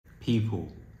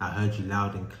People, I heard you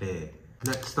loud and clear.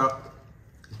 Next up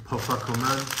is Pofak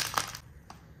Oman.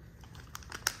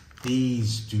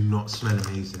 These do not smell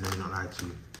amazing, let me not lie to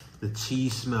you. The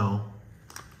cheese smell,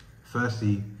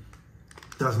 firstly,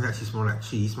 doesn't actually smell like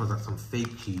cheese, it smells like some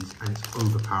fake cheese, and it's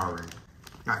overpowering.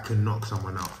 That can knock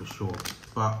someone out for sure.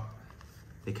 But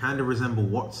they kind of resemble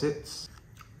Wotsits.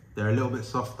 They're a little bit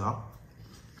softer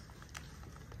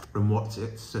than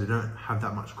Wotsits, so they don't have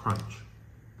that much crunch.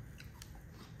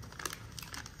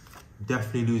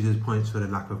 Definitely loses points for the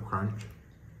lack of crunch.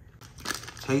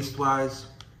 Taste-wise,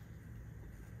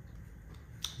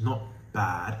 not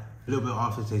bad. A little bit of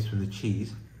aftertaste from the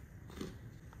cheese.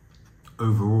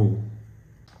 Overall,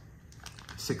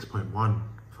 6.1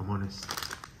 if I'm honest.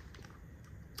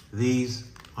 These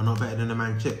are not better than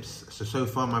Oman Chips. So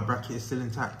far my bracket is still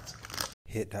intact.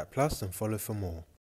 Hit that plus and follow for more.